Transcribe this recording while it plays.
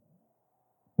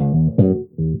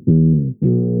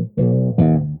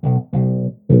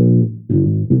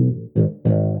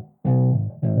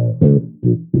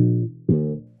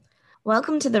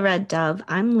Welcome to the Red Dove.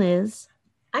 I'm Liz.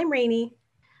 I'm Rainey.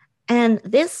 And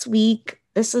this week,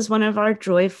 this is one of our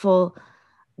joyful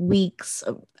weeks.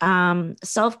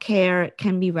 Self care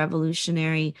can be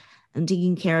revolutionary and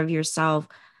taking care of yourself.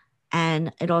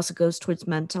 And it also goes towards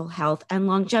mental health and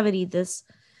longevity. This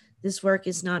work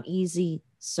is not easy.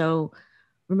 So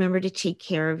remember to take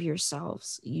care of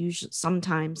yourselves. Usually,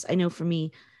 sometimes, I know for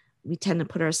me, we tend to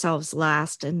put ourselves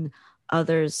last and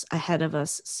others ahead of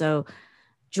us. So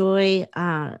joy,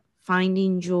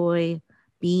 finding joy,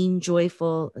 being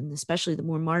joyful, and especially the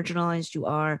more marginalized you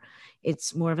are,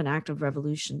 it's more of an act of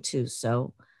revolution too.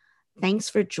 So thanks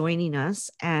for joining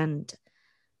us. And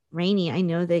Rainey, I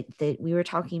know that we were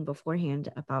talking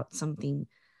beforehand about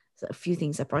a few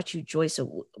things that brought you joy.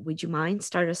 So would you mind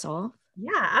start us off?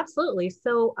 Yeah, absolutely.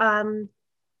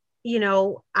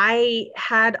 I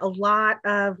had a lot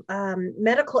of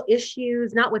medical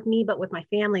issues, not with me, but with my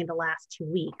family in the last 2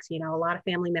 weeks. A lot of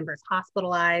family members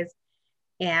hospitalized,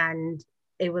 and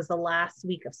it was the last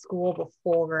week of school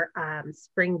before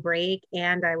spring break.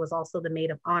 And I was also the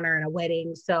maid of honor in a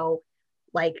wedding. So,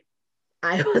 like,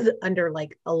 I was under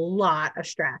like a lot of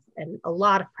stress and a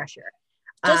lot of pressure.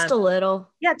 Just a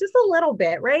little. Yeah, just a little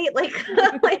bit, right? Like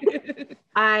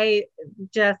I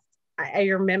just, I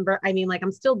remember, like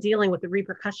I'm still dealing with the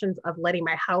repercussions of letting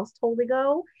my house totally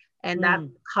go. And that's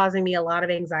causing me a lot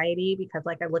of anxiety because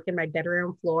like I look in my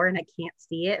bedroom floor and I can't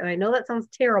see it. And I know that sounds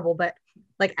terrible, but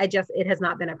like it has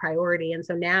not been a priority. And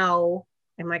so now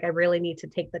I'm like, I really need to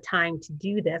take the time to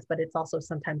do this, but it's also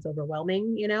sometimes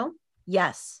overwhelming.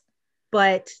 Yes.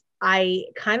 But I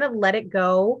kind of let it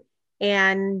go.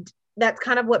 And that's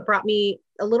kind of what brought me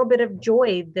a little bit of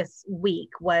joy this week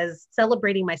was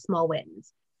celebrating my small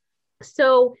wins.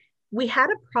 So we had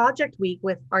a project week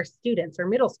with our students or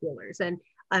middle schoolers,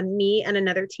 and me and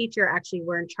another teacher actually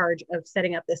were in charge of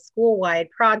setting up this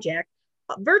school-wide project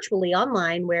virtually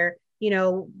online where,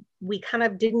 we kind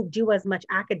of didn't do as much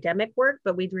academic work,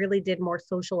 but we really did more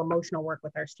social emotional work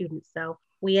with our students. So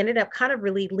we ended up kind of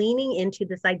really leaning into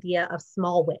this idea of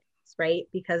small wins, right?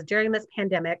 Because during this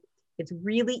pandemic, it's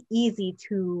really easy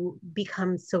to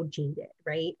become so jaded,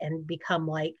 right? And become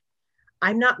like,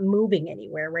 I'm not moving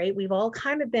anywhere, right? We've all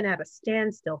kind of been at a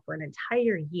standstill for an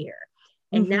entire year.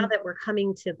 And now that we're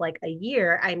coming to like a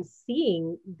year, I'm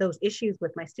seeing those issues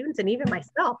with my students and even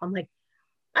myself. I'm like,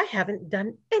 I haven't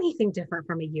done anything different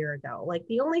from a year ago. Like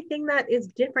the only thing that is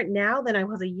different now than I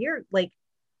was a year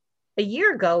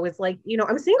ago is like,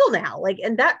 I'm single now.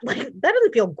 And that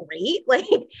doesn't feel great. Like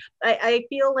I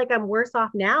feel like I'm worse off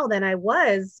now than I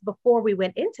was before we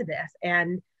went into this.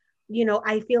 And,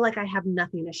 I feel like I have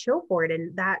nothing to show for it.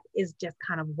 And that is just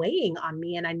kind of weighing on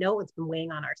me. And I know it's been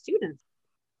weighing on our students.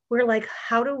 We're like,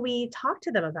 how do we talk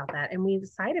to them about that? And we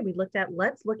decided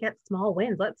let's look at small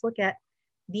wins. Let's look at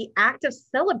the act of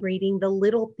celebrating the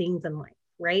little things in life,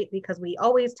 right? Because we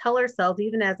always tell ourselves,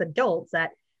 even as adults,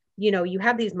 that you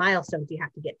have these milestones you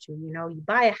have to get to. You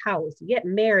buy a house, you get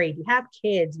married, you have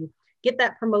kids, you get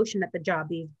that promotion at the job,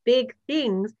 these big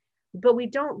things, but we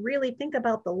don't really think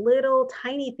about the little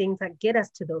tiny things that get us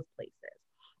to those places.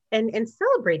 And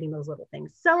celebrating those little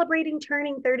things, celebrating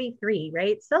turning 33,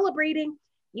 right? Celebrating,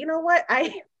 you know what?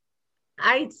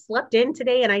 I slept in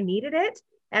today and I needed it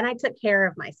and I took care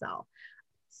of myself.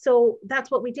 So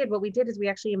that's what we did. What we did is we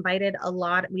actually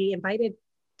we invited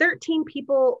 13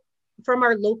 people from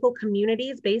our local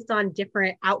communities based on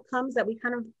different outcomes that we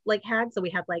kind of like had. So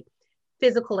we had like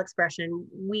physical expression.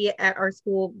 We at our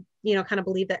school, kind of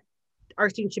believe that our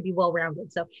students should be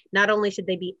well-rounded. So not only should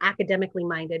they be academically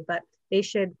minded, but they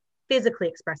should physically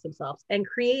express themselves and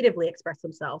creatively express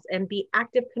themselves and be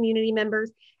active community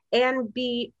members and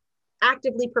be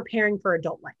actively preparing for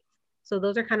adult life. So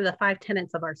those are kind of the 5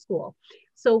 tenets of our school.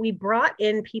 So we brought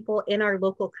in people in our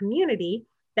local community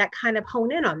that kind of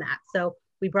hone in on that. So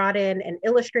we brought in an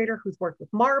illustrator who's worked with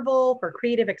Marvel for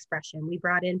creative expression. We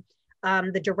brought in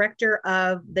the director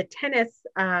of the tennis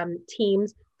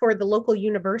teams for the local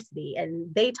university,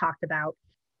 and they talked about,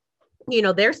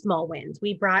 their small wins.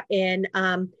 We brought in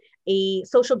a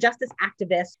social justice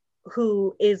activist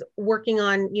who is working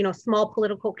on, small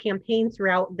political campaigns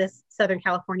throughout this Southern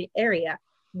California area.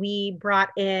 We brought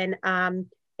in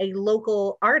a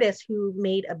local artist who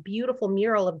made a beautiful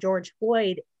mural of George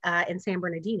Floyd in San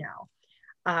Bernardino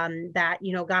that,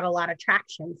 got a lot of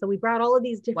traction. So we brought all of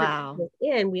these different people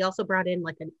in. We also brought in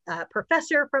like a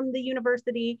professor from the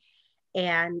university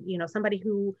and, somebody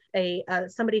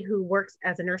who works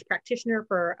as a nurse practitioner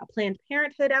for a Planned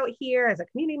Parenthood out here as a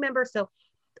community member. So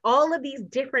all of these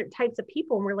different types of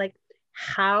people. And we're like,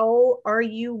 how are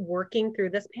you working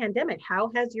through this pandemic?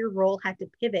 How has your role had to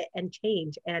pivot and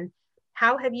change? And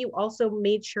how have you also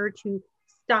made sure to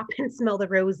stop and smell the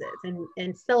roses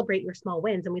and celebrate your small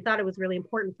wins. And we thought it was really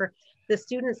important for the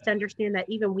students to understand that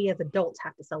even we as adults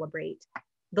have to celebrate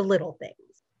the little things.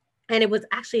 And it was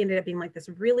actually ended up being like this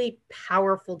really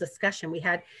powerful discussion. We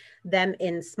had them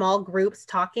in small groups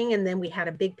talking, and then we had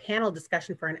a big panel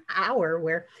discussion for an hour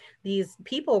where these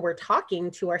people were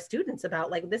talking to our students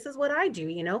about like, this is what I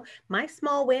do. My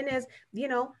small win is,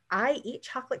 I eat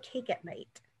chocolate cake at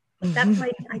night. That's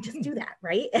like, I just do that.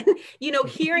 Right. And,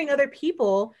 hearing other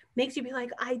people makes you be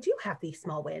like, I do have these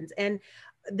small wins. And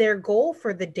their goal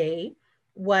for the day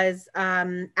was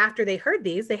after they heard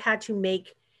these, they had to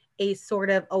make a sort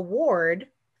of award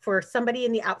for somebody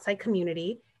in the outside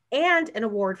community and an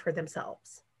award for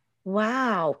themselves.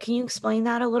 Wow. Can you explain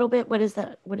that a little bit? What is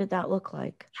that? What did that look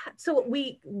like? So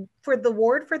for the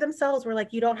award for themselves, we're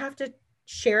like, you don't have to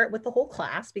share it with the whole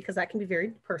class because that can be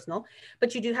very personal,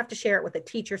 but you do have to share it with a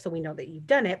teacher so we know that you've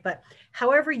done it. But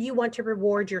however you want to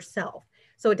reward yourself.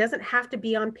 So it doesn't have to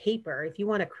be on paper. If you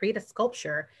want to create a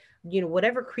sculpture,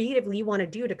 whatever creatively you want to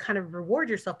do to kind of reward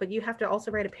yourself, but you have to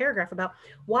also write a paragraph about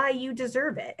why you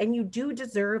deserve it. And you do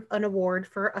deserve an award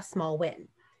for a small win.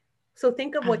 So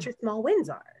think of what your small wins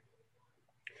are.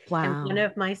 Wow. And one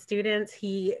of my students,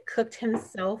 he cooked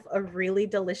himself a really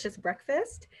delicious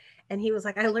breakfast. And he was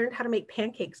like, I learned how to make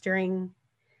pancakes during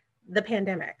the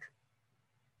pandemic.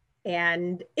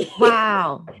 And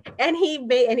wow. And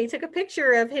he took a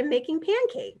picture of him making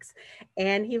pancakes,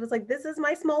 and he was like, this is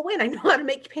my small win. I know how to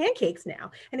make pancakes now.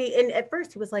 And at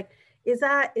first he was like, is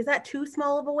that too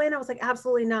small of a win? I was like,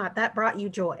 absolutely not. That brought you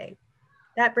joy.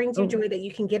 That brings you joy that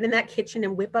you can get in that kitchen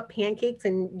and whip up pancakes,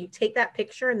 and you take that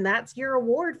picture, and that's your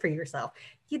award for yourself.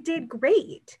 You did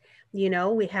great.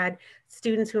 We had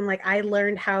students who I'm like, I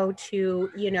learned how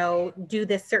to, do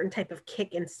this certain type of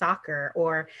kick in soccer,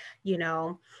 or,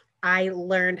 I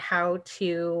learned how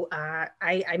to,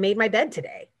 I made my bed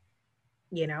today,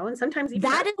 and sometimes even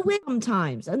that is a win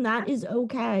sometimes, and that is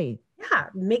okay. Yeah.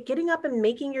 Getting up and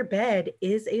making your bed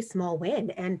is a small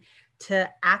win. And to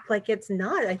act like it's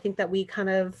not, I think that we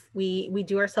we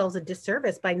do ourselves a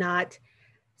disservice by not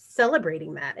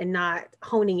celebrating that and not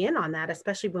honing in on that,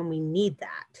 especially when we need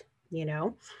that,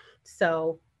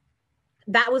 So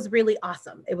that was really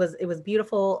awesome. It was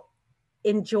beautiful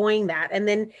enjoying that. And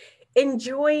then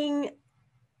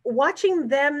watching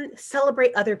them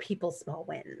celebrate other people's small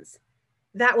wins.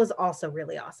 That was also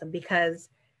really awesome because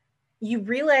you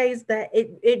realize that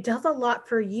it does a lot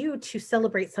for you to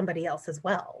celebrate somebody else as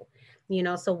well.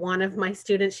 So one of my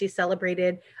students, she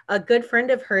celebrated a good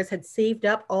friend of hers had saved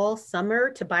up all summer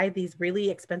to buy these really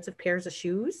expensive pairs of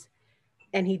shoes,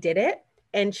 and he did it.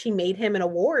 And she made him an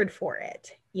award for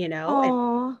it,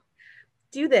 and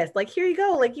do this, like, here you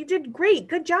go. Like, you did great.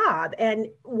 Good job. And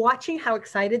watching how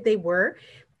excited they were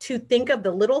to think of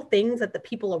the little things that the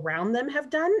people around them have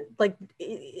done, like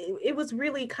it was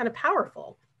really kind of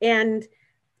powerful. And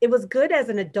it was good as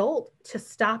an adult to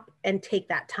stop and take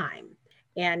that time.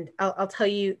 And I'll tell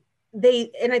you,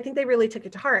 and I think they really took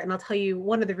it to heart. And I'll tell you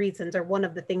one of the reasons, or one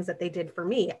of the things that they did for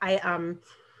me.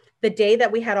 The day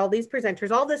that we had all these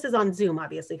presenters, all this is on Zoom,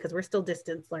 obviously, because we're still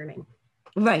distance learning.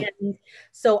 Right. And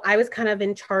so I was kind of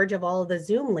in charge of all of the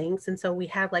Zoom links. And so we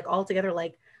had like all together,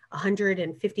 like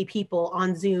 150 people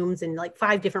on Zooms in like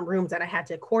 5 different rooms that I had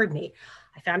to coordinate.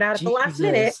 I found out at the last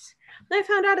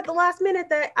minute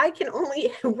that I can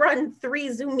only run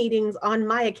 3 Zoom meetings on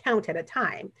my account at a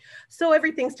time. So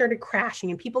everything started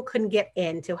crashing and people couldn't get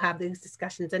in to have these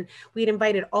discussions. And we'd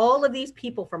invited all of these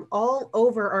people from all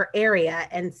over our area.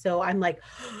 And so I'm like,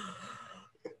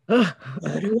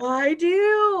 what do I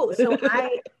do? So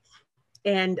I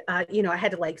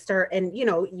had to like start, and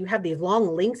you have these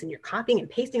long links and you're copying and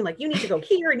pasting, like, you need to go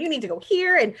here and you need to go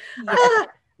here. And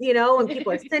and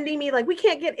people are sending me like, we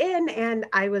can't get in. And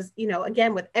I was,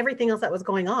 again, with everything else that was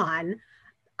going on,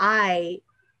 I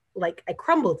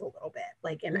crumbled a little bit,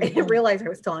 like, and I didn't realize I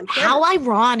was still on camera. How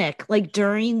ironic, like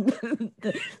during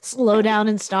the slow down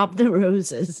and stop the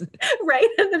roses. Right.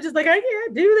 And I'm just like, I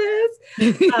can't do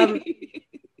this.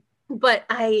 But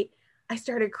I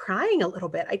started crying a little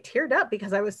bit. I teared up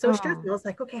because I was so stressed. And I was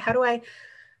like, okay,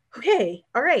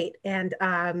 all right. And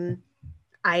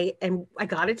I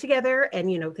got it together,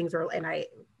 and things were, and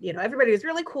everybody was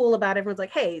really cool about it. Everyone's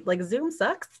like, hey, like, Zoom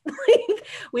sucks. Like,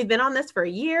 we've been on this for a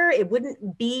year. It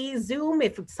wouldn't be Zoom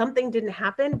if something didn't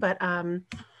happen. But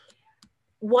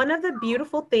one of the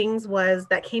beautiful things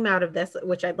that came out of this,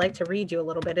 which I'd like to read you a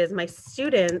little bit, is my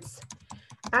students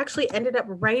actually ended up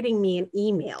writing me an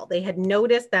email. They had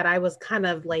noticed that I was kind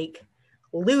of like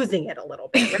losing it a little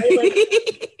bit, right?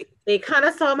 Like, they kind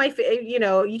of saw my face,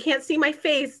 you can't see my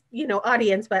face,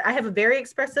 audience, but I have a very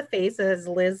expressive face, as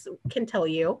Liz can tell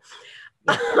you.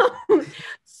 Yeah.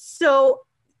 So,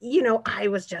 I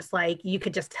was just like, you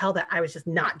could just tell that I was just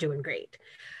not doing great.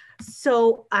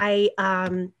 So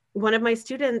one of my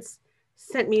students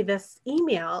sent me this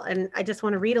email, and I just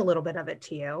want to read a little bit of it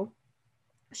to you.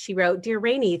 She wrote, "Dear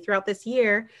Rainey, throughout this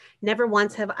year, never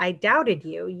once have I doubted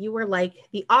you. You were like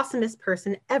the awesomest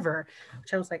person ever."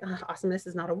 Which I was like, oh, awesomeness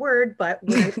is not a word, but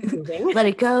we're moving. Let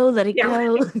it go. Let it Yeah.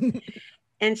 go.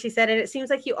 And she said, "And it seems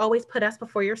like you always put us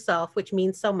before yourself, which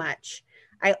means so much.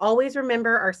 I always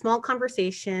remember our small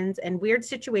conversations and weird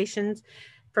situations,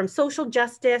 from social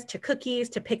justice to cookies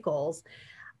to pickles.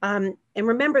 And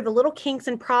remember, the little kinks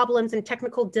and problems and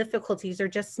technical difficulties are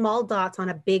just small dots on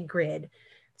a big grid.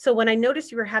 So when I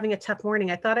noticed you were having a tough morning,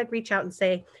 I thought I'd reach out and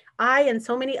say, I and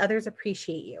so many others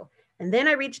appreciate you." And then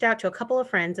I reached out to a couple of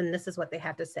friends, and this is what they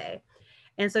had to say.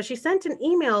 And so she sent an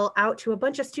email out to a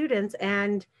bunch of students,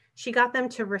 and she got them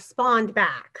to respond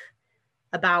back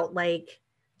about like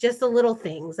just the little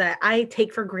things that I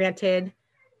take for granted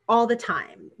all the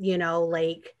time,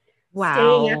 like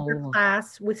staying after Wow.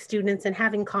 class with students and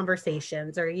having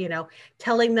conversations, or,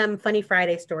 telling them funny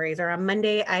Friday stories. Or on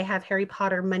Monday, I have Harry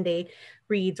Potter Monday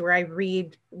reads where I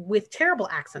read with terrible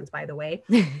accents, by the way,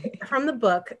 from the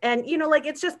book. And, like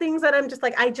it's just things that I'm just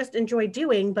like, I just enjoy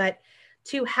doing. But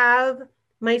to have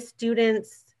my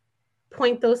students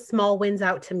point those small wins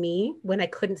out to me when I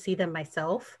couldn't see them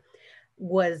myself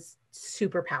was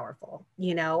super powerful,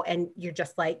 and you're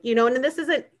just like, and this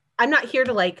isn't, I'm not here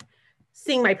to like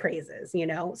sing my praises,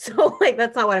 so like,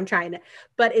 that's not what I'm trying to,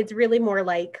 but it's really more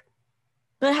like,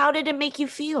 But how did it make you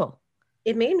feel?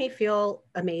 it made me feel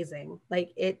amazing.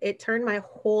 Like it turned my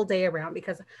whole day around,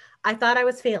 because I thought I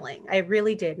was failing. I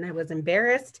really did. And I was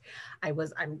embarrassed.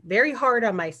 I'm very hard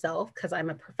on myself because I'm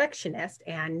a perfectionist,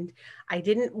 and I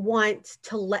didn't want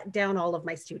to let down all of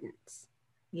my students.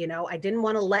 I didn't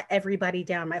want to let everybody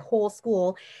down, my whole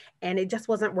school, and it just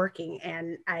wasn't working.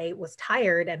 And I was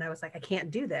tired, and I was like, I can't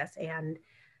do this. And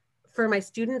for my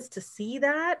students to see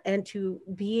that and to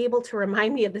be able to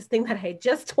remind me of this thing that I had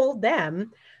just told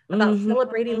them about,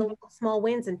 celebrating the little small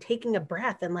wins and taking a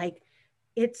breath and like,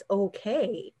 it's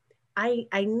okay. I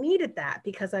needed that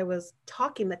because I was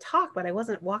talking the talk, but I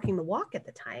wasn't walking the walk at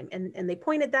the time. And they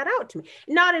pointed that out to me,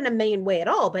 not in a mean way at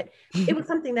all, but it was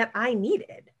something that I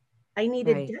needed. I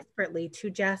needed Right. desperately to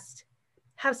just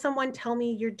have someone tell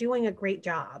me, you're doing a great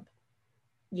job,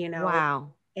 you know,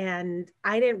 Wow. and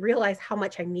I didn't realize how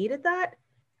much I needed that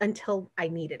until I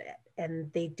needed it.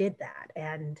 And they did that.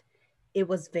 And it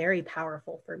was very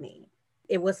powerful for me.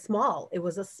 It was small. It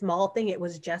was a small thing. It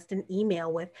was just an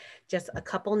email with just a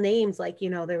couple names. Like,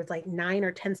 there was like 9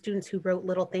 or 10 students who wrote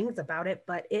little things about it,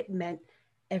 but it meant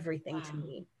everything to Wow.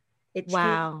 me. It changed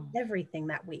Wow. everything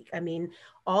that week. I mean,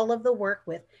 all of the work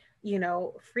with,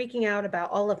 freaking out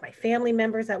about all of my family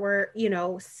members that were,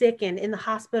 sick and in the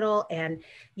hospital, and,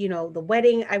 the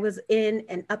wedding I was in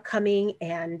and upcoming,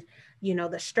 and,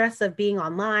 the stress of being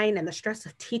online and the stress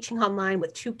of teaching online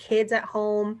with 2 kids at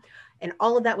home. And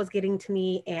all of that was getting to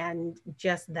me. And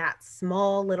just that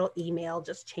small little email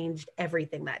just changed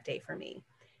everything that day for me.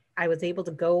 I was able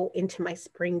to go into my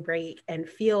spring break and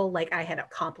feel like I had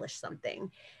accomplished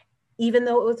something, even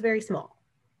though it was very small.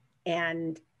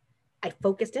 And I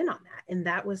focused in on that. And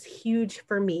that was huge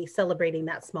for me, celebrating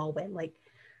that small win. Like,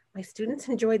 my students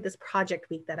enjoyed this project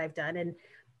week that I've done, and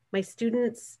my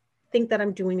students think that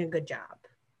I'm doing a good job.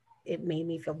 It made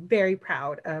me feel very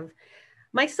proud of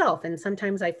myself. And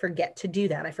sometimes I forget to do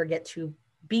that. I forget to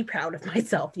be proud of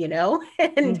myself,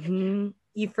 and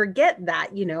you forget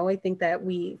that, I think that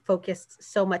we focused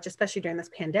so much, especially during this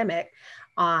pandemic,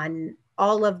 on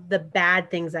all of the bad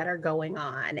things that are going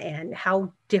on and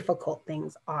how difficult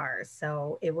things are.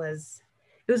 So it was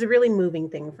a really moving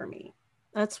thing for me.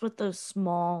 That's what those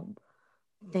small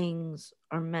things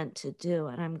are meant to do.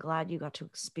 And I'm glad you got to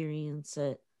experience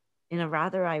it in a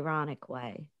rather ironic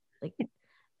way. Like,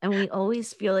 and we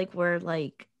always feel like we're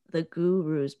like the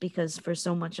gurus because for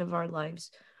so much of our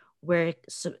lives, we're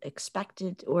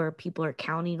expected or people are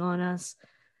counting on us.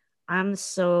 I'm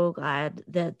so glad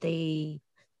that they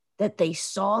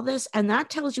saw this, and that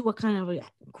tells you what kind of a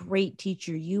great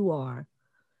teacher you are,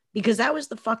 because that was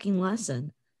the fucking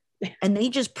lesson, and they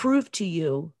just proved to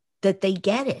you that they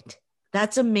get it.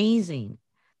 That's amazing.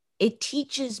 It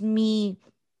teaches me,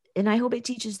 and I hope it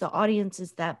teaches the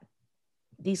audiences, that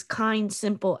these kind,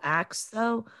 simple acts,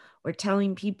 though, or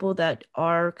telling people that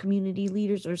are community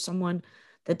leaders or someone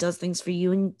that does things for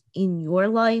you in your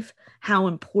life, how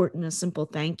important a simple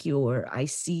thank you or I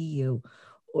see you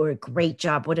or a great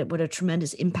job, what a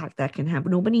tremendous impact that can have.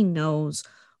 Nobody knows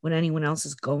what anyone else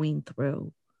is going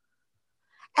through.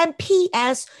 And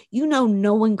P.S.,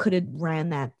 no one could have ran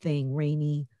that thing,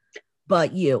 Rainey,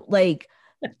 but you. Like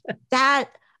that,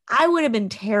 I would have been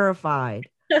terrified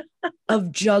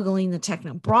of juggling the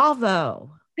techno.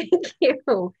 Bravo. Thank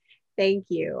you. Thank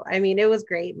you. I mean, it was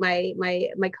great. My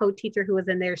co-teacher who was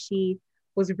in there, she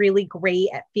was really great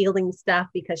at fielding stuff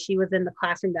because she was in the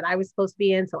classroom that I was supposed to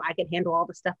be in. So I could handle all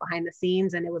the stuff behind the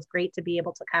scenes. And it was great to be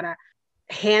able to kind of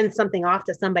hand something off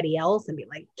to somebody else and be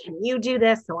like, can you do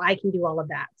this? So I can do all of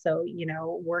that. So,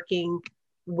 working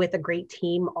with a great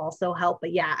team also helped.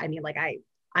 But yeah, I mean, like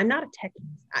I'm not a tech,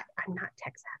 I'm not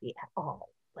tech savvy at all.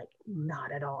 Like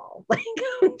not at all. Like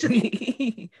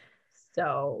just,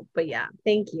 so, but yeah,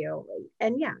 thank you.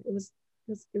 And yeah, it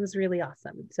was really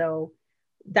awesome. So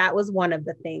that was one of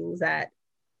the things that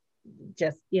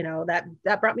just,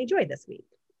 that brought me joy this week.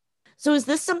 So is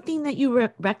this something that you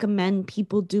recommend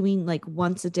people doing like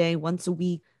once a day, once a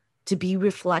week to be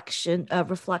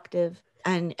reflective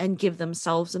and give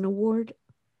themselves an award?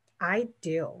 I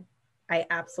do. I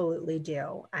absolutely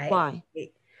do. Why?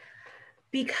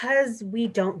 Because we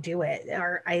don't do it.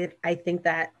 Or I think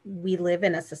that we live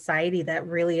in a society that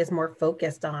really is more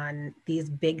focused on these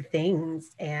big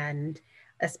things. And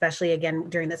especially again,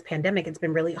 during this pandemic, it's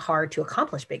been really hard to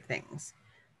accomplish big things,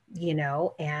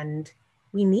 and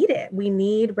we need it. We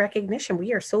need recognition.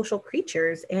 We are social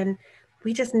creatures and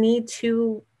we just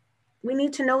we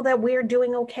need to know that we're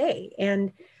doing okay.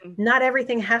 And not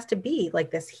everything has to be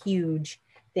like this huge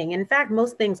thing. In fact,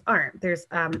 most things aren't. There's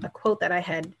a quote that I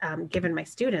had given my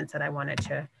students that I wanted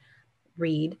to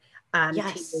read.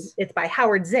 Yes. It's by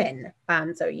Howard Zinn.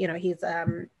 So,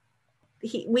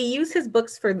 we use his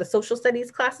books for the social studies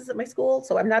classes at my school.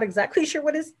 So I'm not exactly sure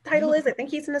what his title is. I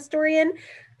think he's an historian.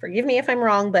 Forgive me if I'm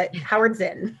wrong, but Howard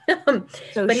Zinn.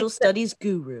 Social studies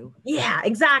guru. Yeah,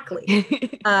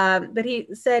 exactly. But he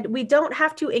said, we don't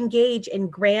have to engage in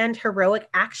grand heroic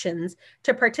actions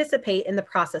to participate in the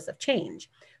process of change.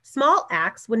 Small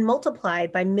acts, when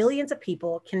multiplied by millions of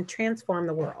people, can transform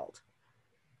the world.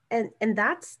 And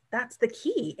that's the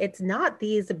key. It's not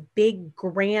these big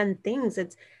grand things.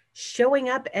 It's showing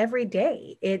up every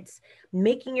day. It's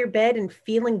making your bed and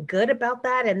feeling good about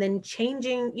that, and then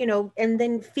changing, and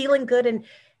then feeling good and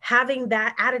having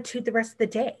that attitude the rest of the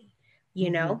day.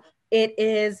 Mm-hmm. It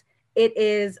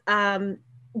is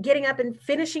getting up and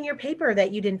finishing your paper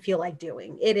that you didn't feel like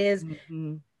doing. It is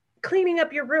Mm-hmm. cleaning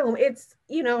up your room. It's,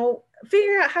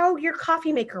 figuring out how your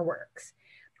coffee maker works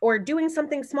or doing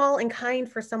something small and kind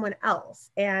for someone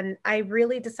else. And I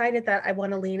really decided that I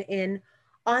want to lean in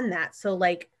on that. So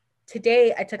like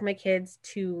today I took my kids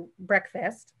to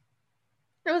breakfast.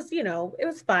 It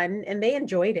was fun and they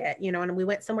enjoyed it, and we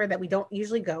went somewhere that we don't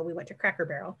usually go. We went to Cracker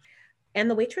Barrel and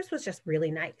the waitress was just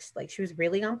really nice. Like she was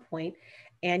really on point.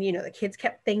 And, the kids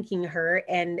kept thanking her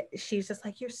and she's just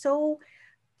like,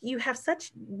 you have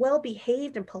such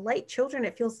well-behaved and polite children.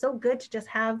 It feels so good to just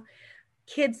have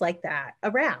kids like that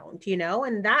around,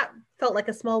 and that felt like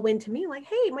a small win to me. Like,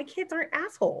 hey, my kids aren't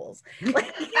assholes.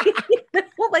 Like,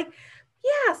 like,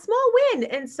 yeah, small win.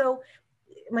 And so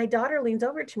my daughter leans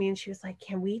over to me and she was like,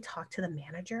 can we talk to the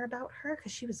manager about her?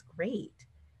 Because she was great.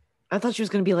 I thought she was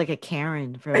going to be like a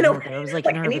Karen for I a know, minute there. I was like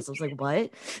like nervous. I was like,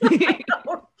 what?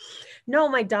 No,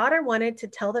 my daughter wanted to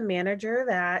tell the manager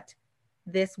that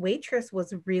this waitress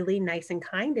was really nice and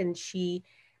kind and she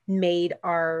made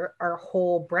our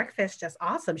whole breakfast just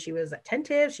awesome. She was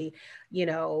attentive. She,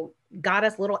 got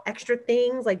us little extra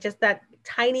things, like just that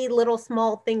tiny little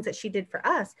small things that she did for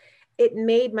us. It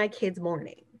made my kids'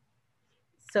 morning.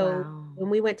 So Wow. when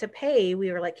we went to pay,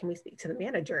 we were like, can we speak to the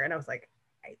manager? And I was like,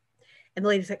 and the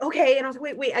lady's like, okay. And I was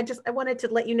like, wait, I wanted to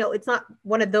let you know, it's not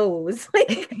one of those.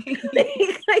 Like,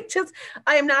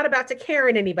 I am not about to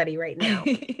Karen anybody right now.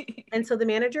 And so the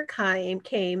manager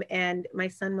came and my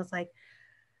son was like,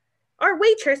 our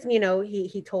waitress,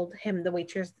 he told him the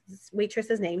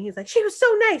waitress's name. He's like, she was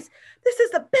so nice. This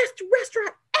is the best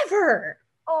restaurant ever.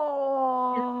 And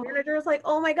Oh, the manager was like,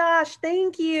 oh my gosh,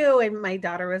 thank you. And my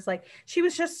daughter was like, she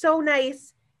was just so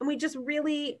nice. And we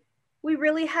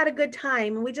really had a good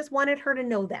time. And we just wanted her to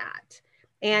know that.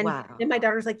 And wow. then my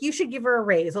daughter's like, you should give her a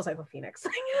raise. I was like, oh, Phoenix.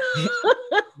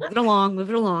 Move it along, move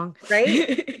it along.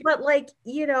 Right. But like,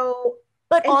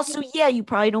 But and also, yeah, you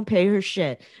probably don't pay her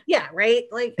shit. yeah, right.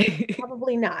 Like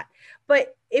probably not.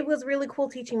 But it was really cool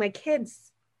teaching my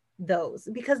kids those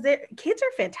because their kids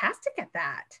are fantastic at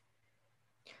that.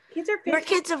 Kids are Your fantastic.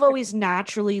 kids have always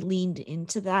naturally leaned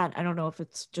into that. I don't know if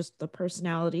it's just the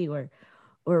personality or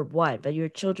what, but your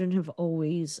children have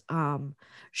always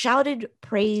shouted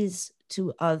praise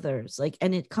to others. Like,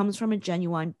 and it comes from a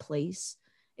genuine place.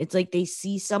 It's like they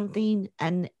see something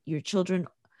and your children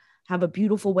have a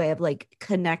beautiful way of like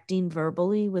connecting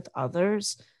verbally with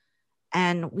others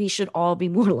And we should all be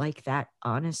more like that,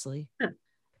 honestly. Huh.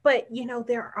 But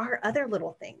there are other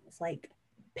little things like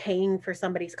paying for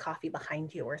somebody's coffee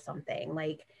behind you or something.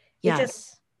 Like it just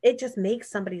Yes. it just makes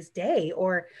somebody's day.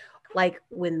 Or like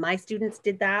when my students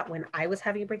did that when I was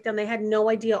having a breakdown, they had no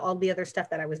idea all the other stuff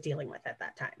that I was dealing with at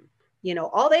that time.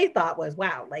 All they thought was,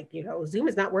 wow, like, Zoom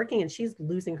is not working and she's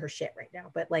losing her shit right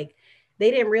now. But like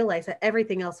they didn't realize that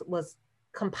everything else was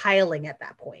compiling at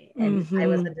that point, and I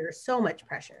was Mm-hmm. under so much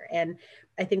pressure. And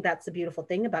I think that's the beautiful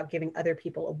thing about giving other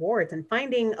people awards and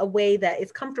finding a way that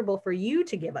is comfortable for you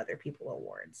to give other people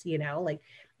awards. Like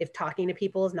if talking to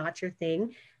people is not your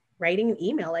thing, writing an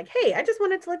email like, hey, I just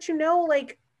wanted to let you know,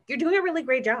 like, you're doing a really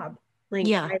great job. Like,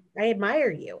 Yeah. I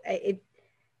admire you.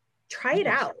 Try it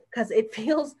Yes. out because it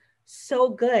feels so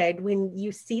good when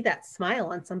you see that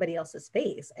smile on somebody else's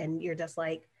face and you're just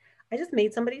like, I just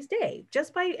made somebody's day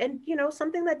just by, and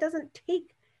something that doesn't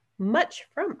take much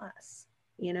from us,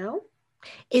 you know?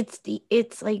 It's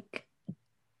like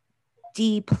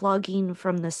deplugging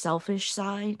from the selfish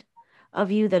side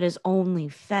of you that is only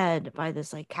fed by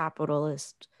this like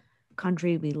capitalist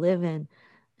country we live in,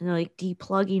 and like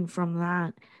deplugging from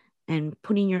that and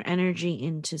putting your energy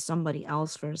into somebody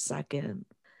else for a second.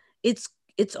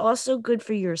 It's also good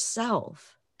for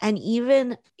yourself. And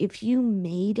even if you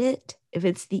made it, if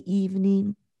it's the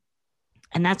evening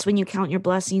and that's when you count your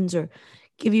blessings or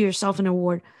give yourself an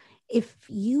award, if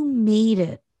you made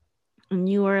it and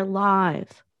you are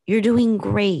alive, you're doing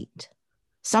great.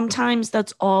 Sometimes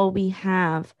that's all we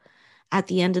have at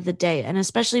the end of the day. And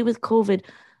especially with COVID,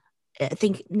 I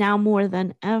think now more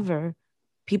than ever,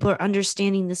 people are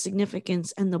understanding the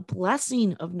significance and the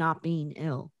blessing of not being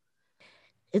ill.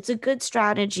 It's a good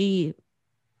strategy,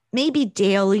 maybe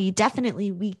daily,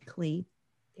 definitely weekly.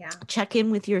 Yeah. Check in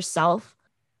with yourself.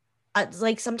 It's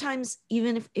like sometimes,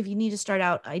 even if you need to start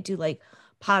out, I do like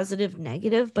positive,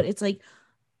 negative, but it's like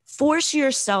force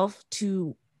yourself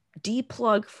to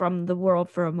deplug from the world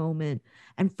for a moment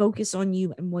and focus on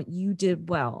you and what you did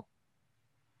well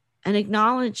and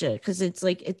acknowledge it, because it's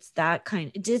like it's that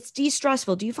kind, it's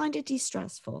de-stressful. Do you find it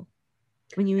de-stressful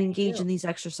when you I engage do. in these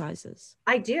exercises?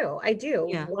 I do. I do.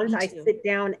 Yeah, Once me I too. sit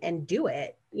down and do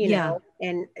it, Yeah.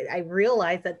 and I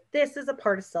realize that this is a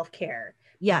part of self care.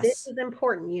 This Yes. is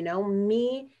important,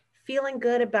 me feeling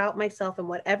good about myself in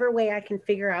whatever way I can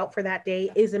figure out for that day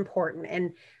is important,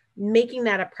 and making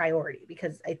that a priority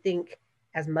because I think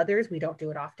as mothers, we don't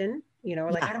do it often. We're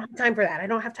like, Yeah. I don't have time for that. I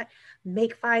don't have time.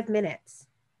 Make 5 minutes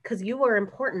because you are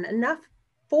important enough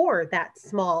for that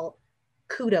small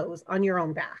kudos on your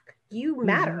own back. You Mm-hmm.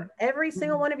 matter. Every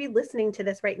single Mm-hmm. one of you listening to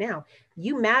this right now,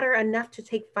 you matter enough to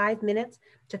take 5 minutes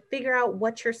to figure out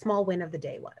what your small win of the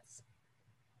day was.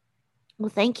 Well,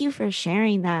 thank you for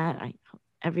sharing that. I hope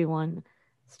everyone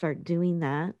start doing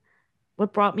that.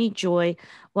 What brought me joy?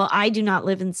 Well, I do not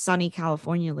live in sunny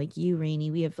California like you, Rainey.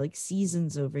 We have like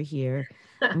seasons over here,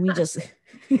 and we just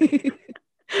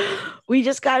we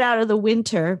just got out of the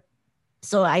winter.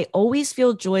 So I always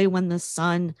feel joy when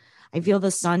I feel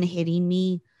the sun hitting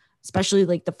me, especially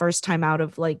like the first time out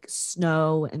of like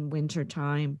snow and winter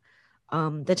time.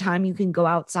 The time you can go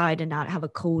outside and not have a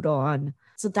coat on.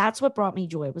 So that's what brought me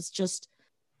joy, was just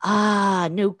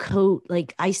no coat.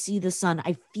 Like I see the sun,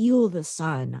 I feel the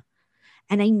sun.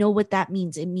 And I know what that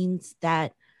means. It means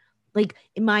that, like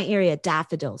in my area,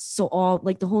 daffodils. So all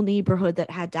like the whole neighborhood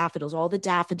that had daffodils, all the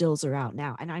daffodils are out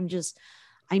now. And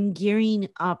I'm gearing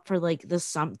up for like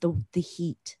the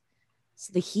heat.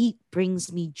 So the heat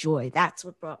brings me joy. That's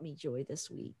what brought me joy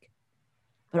this week.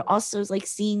 But also it's like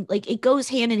seeing, like it goes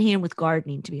hand in hand with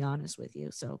gardening, to be honest with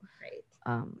you. So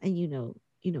Right. and you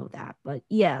know that. But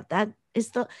yeah, that is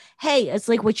hey, it's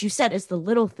like what you said, it's the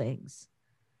little things.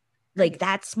 Like Right.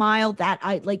 that smile, that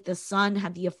I like the sun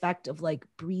had the effect of like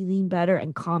breathing better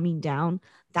and calming down.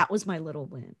 That was my little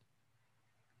win.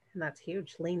 And that's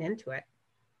huge. Lean into it.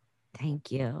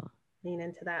 Thank you. Lean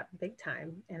into that big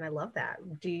time. And I love that.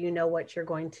 Do you know what you're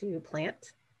going to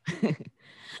plant?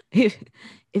 if,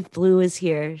 if Blue is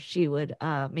here, she would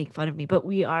make fun of me. But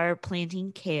we are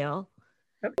planting kale,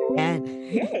 Okay. and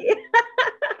Yay.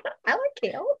 I like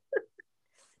kale.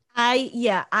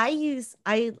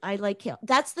 I like kale.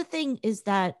 That's the thing, is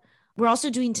that we're also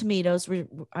doing tomatoes.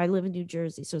 I live in New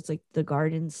Jersey, so it's like the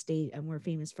garden state, and we're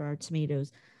famous for our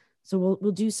tomatoes. So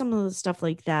we'll do some of the stuff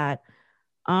like that.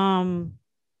 Um,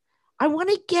 I want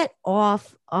to get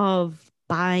off of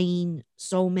buying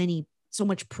so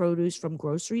much produce from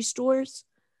grocery stores.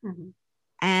 Mhm.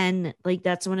 And like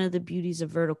that's one of the beauties of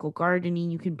vertical gardening.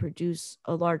 You can produce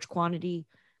a large quantity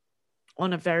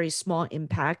on a very small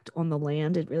impact on the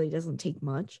land. It really doesn't take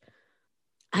much.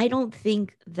 I don't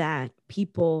think that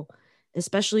people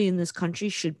especially in this country,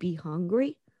 should be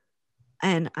hungry.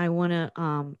 And I want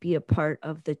to be a part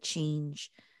of the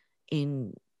change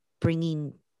in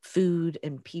bringing food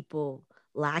and people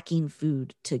lacking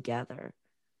food together.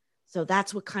 So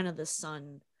that's what kind of the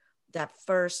sun, that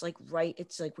first, like, right,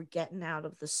 it's like we're getting out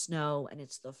of the snow and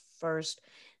it's the first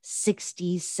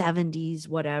 60s, 70s,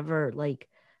 whatever. Like,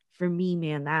 for me,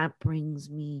 man, that brings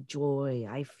me joy.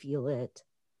 I feel it.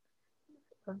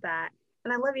 Of that.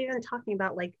 And I love even talking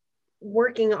about like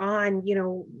working on,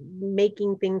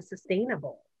 making things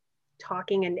sustainable,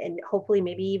 talking and hopefully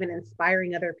maybe even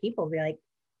inspiring other people to be like,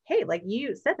 hey, like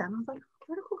you said that. And I was like,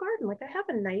 vertical garden, like I have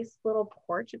a nice little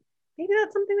porch. Maybe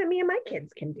that's something that me and my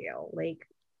kids can do. Like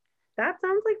that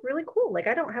sounds like really cool. Like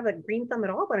I don't have a green thumb at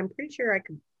all, but I'm pretty sure I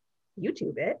could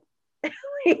YouTube it or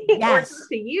talk Yes.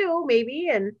 to you maybe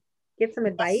and get some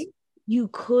advice. Yes. You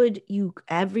could,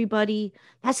 everybody,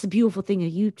 that's the beautiful thing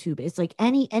of YouTube. It's like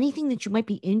anything that you might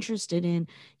be interested in,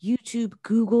 YouTube,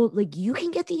 Google, like you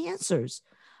can get the answers.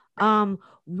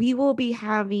 We will be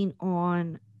having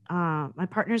on, my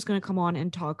partner's going to come on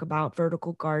and talk about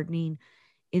vertical gardening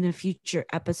in a future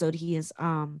episode. He is a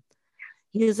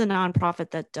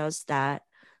nonprofit that does that.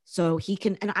 So he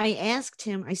can, and I asked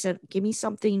him, I said, give me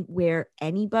something where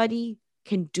anybody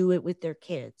can do it with their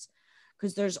kids.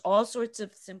 Because there's all sorts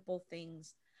of simple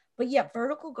things. But yeah,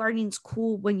 vertical gardening's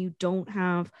cool when you don't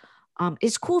have,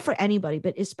 it's cool for anybody,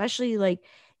 but especially like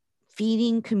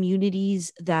feeding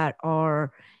communities that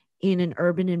are in an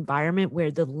urban environment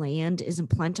where the land isn't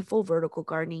plentiful. Vertical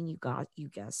gardening, you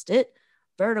guessed it,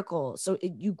 vertical, so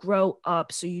you grow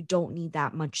up, so you don't need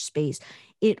that much space.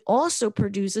 It also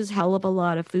produces hell of a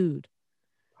lot of food.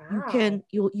 Wow.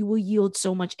 You will yield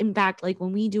so much. In fact, like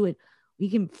when we do it, we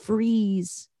can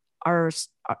freeze our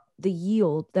the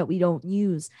yield that we don't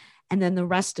use, and then the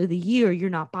rest of the year you're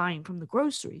not buying from the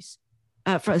groceries,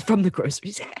 from the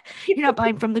groceries. You're not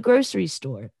buying from the grocery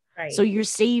store. So Right. you're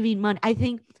saving money. I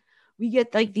think we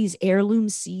get like these heirloom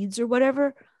seeds or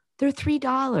whatever. They're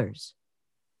 $3.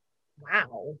 Wow.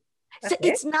 So That's it.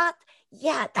 it's not,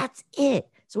 yeah, that's it.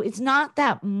 So it's not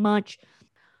that much.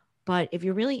 But if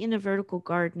you're really into vertical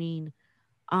gardening,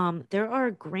 there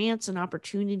are grants and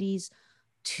opportunities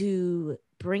to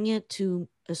bring it to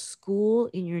a school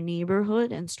in your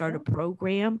neighborhood and start a Yeah.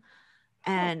 program.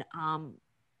 Oh, And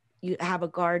you have a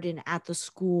garden at the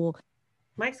school.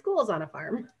 my school is on a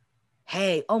farm.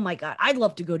 Hey, oh my God, I'd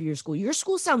love to go to your school. Your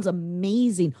school sounds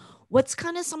amazing. What's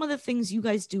kind of some of the things you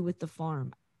guys do with the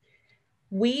farm?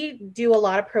 We do a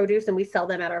lot of produce and we sell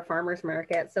them at our farmers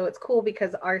market. So it's cool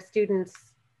because our students,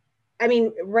 I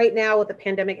mean, right now with the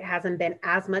pandemic, it hasn't been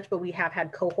as much, but we have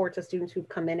had cohorts of students who've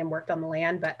come in and worked on the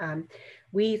land. But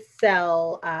we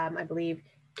sell, I believe,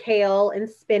 kale and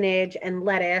spinach and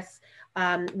lettuce.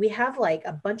 We have like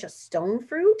a bunch of stone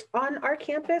fruit on our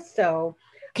campus. So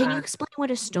Can you um, explain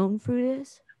what a stone fruit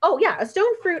is? oh yeah, a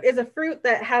stone fruit is a fruit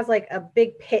that has like a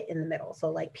big pit in the middle. So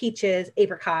like peaches,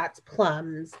 apricots,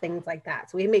 plums, things like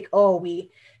that. So we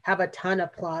have a ton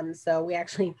of plums. So we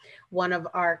actually, one of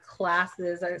our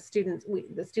classes, our students,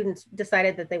 the students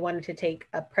decided that they wanted to take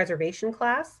a preservation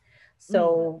class. Mm.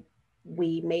 So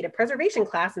we made a preservation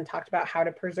class and talked about how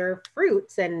to preserve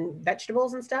fruits and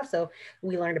vegetables and stuff. So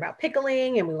we learned about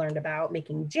pickling and we learned about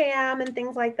making jam and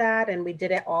things like that. And we did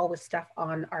it all with stuff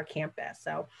on our campus.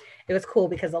 So it was cool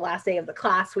because the last day of the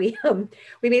class, we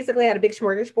basically had a big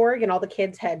smorgasbord and all the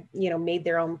kids had, made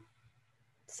their own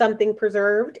something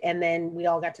preserved. And then we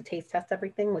all got to taste test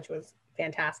everything, which was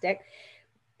fantastic.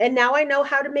 And now I know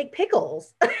how to make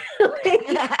pickles. Like,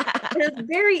 it was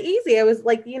very easy. I was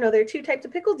like, there are two types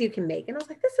of pickles you can make. And I was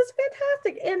like, this is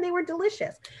fantastic. And they were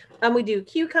delicious. We do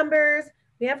cucumbers.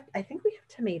 I think we have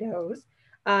tomatoes.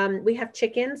 We have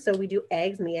chicken. So we do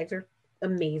eggs, and the eggs are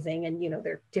amazing. And,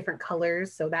 they're different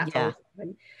colors. So that's Yeah. always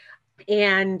fun.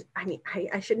 And I mean,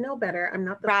 I should know better. I'm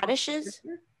not the farm Radishes?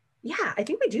 manager. Yeah, I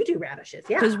think we do radishes.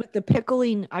 Because Yeah. with the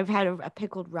pickling, I've had a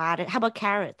pickled radish. How about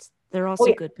carrots? They're Oh, also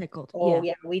yeah. good pickled. Oh, Yeah.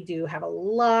 yeah. We do have a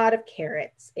lot of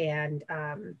carrots. And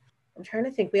I'm trying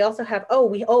to think. We also have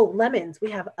lemons. We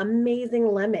have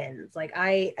amazing lemons. Like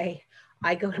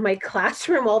I go to my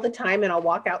classroom all the time and I'll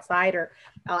walk outside or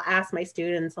I'll ask my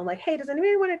students, I'm like, hey, does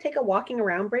anybody want to take a walking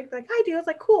around break? They're like, I do. I was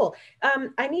like, cool.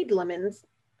 I need lemons.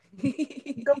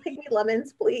 Go pick me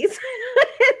lemons, please.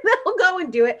 And they'll go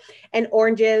and do it. And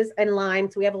oranges and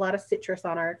limes. We have a lot of citrus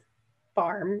on our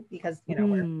farm because, we're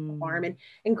a farm Mm.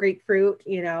 and grapefruit,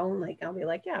 like I'll be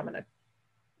like, yeah, I'm gonna.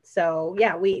 So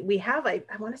yeah, we have I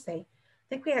want to say, I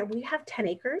think we have 10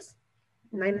 acres,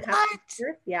 9.5 What?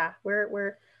 acres. Yeah,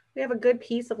 we have a good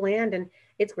piece of land and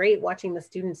it's great watching the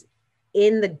students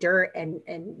in the dirt and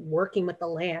working with the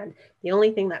land. The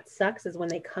only thing that sucks is when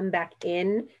they come back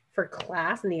in for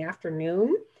class in the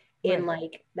afternoon in Right.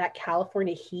 like that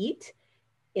California heat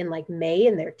in like May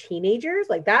and they're teenagers.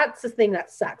 Like that's the thing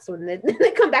that sucks when they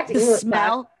come back to The English class.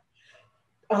 smell.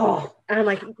 Oh, and I'm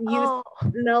like, you Oh,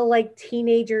 smell like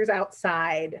teenagers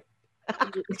outside,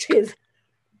 which is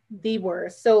the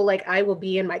worst. So like I will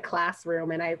be in my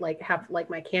classroom and I like have like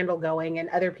my candle going and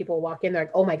other people walk in, they're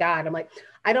like, oh my God. I'm like,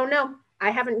 I don't know. I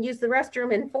haven't used the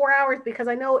restroom in 4 hours because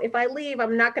I know if I leave,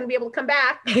 I'm not going to be able to come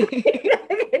back.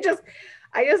 I just,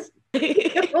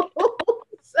 you know,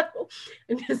 so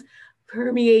I'm just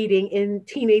permeating in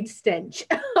teenage stench.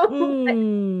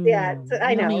 Yeah,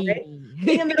 I know, right? yummy.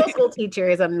 Being a middle school teacher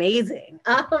is amazing.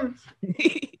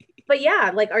 But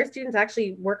yeah, like our students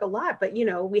actually work a lot, but you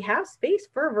know, we have space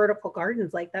for vertical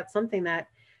gardens. Like that's something that,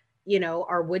 you know,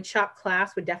 our wood shop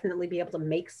class would definitely be able to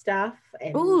make stuff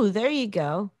and, Ooh, there you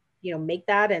go. you know, make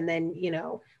that. And then, you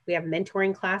know, we have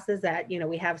mentoring classes that, you know,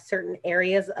 we have certain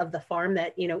areas of the farm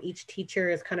that, you know, each teacher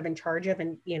is kind of in charge of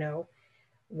and, you know,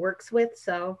 works with.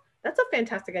 So that's a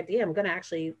fantastic idea. I'm going to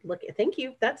actually look at, thank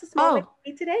you. That's a small win Oh, for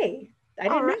me today. I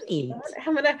all didn't know.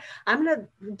 right. I'm gonna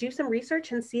do some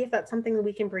research and see if that's something that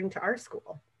we can bring to our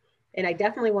school. And I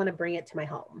definitely want to bring it to my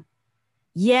home.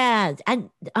 Yeah, and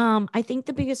I think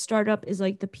the biggest startup is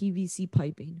like the PVC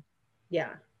piping. Yeah.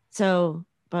 So,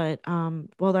 but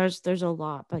well, there's a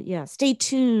lot, but yeah, stay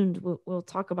tuned. We'll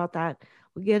talk about that.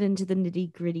 We'll get into the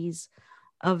nitty gritties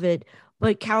of it.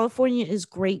 But California is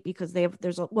great because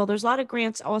there's a lot of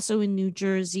grants also in New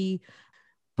Jersey,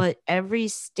 but every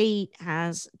state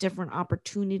has different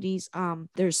opportunities.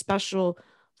 There's special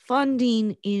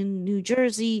funding in New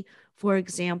Jersey, for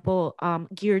example,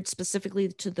 geared specifically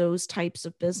to those types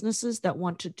of businesses that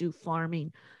want to do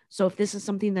farming. So if this is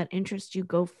something that interests you,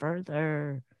 go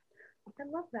further. I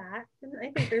love that. And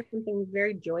I think there's something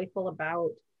very joyful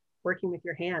about working with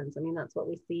your hands. I mean, that's what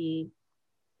we see,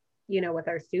 you know, with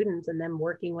our students and them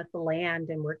working with the land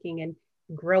and working and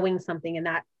growing something and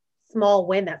that small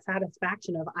win, that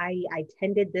satisfaction of I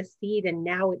tended this seed and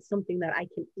now it's something that I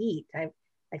can eat. I've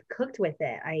cooked with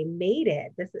it. I made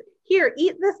it. This here,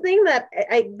 eat this thing that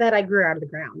I grew out of the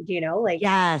ground, you know, like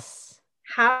Yes.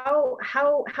 how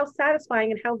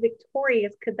satisfying and how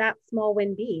victorious could that small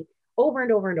win be over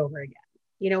and over and over again.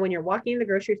 You know, when you're walking in the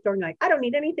grocery store and you're like, I don't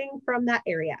need anything from that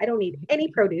area. I don't need any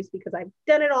produce because I've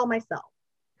done it all myself.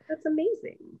 That's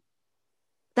amazing.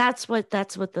 That's what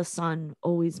the sun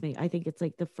always makes. I think it's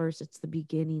like it's the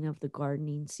beginning of the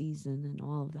gardening season and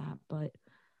all of that. But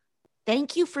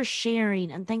thank you for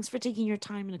sharing and thanks for taking your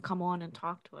time to come on and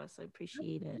talk to us. I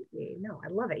appreciate it. No, I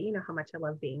love it. You know how much I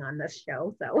love being on this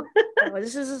show. So Oh,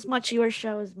 this is as much your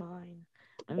show as mine.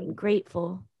 I'm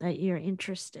grateful that you're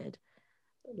interested.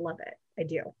 love it. I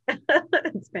do.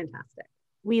 It's fantastic.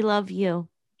 We love you.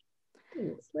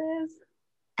 Thanks, Liz.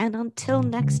 And until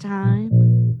next time.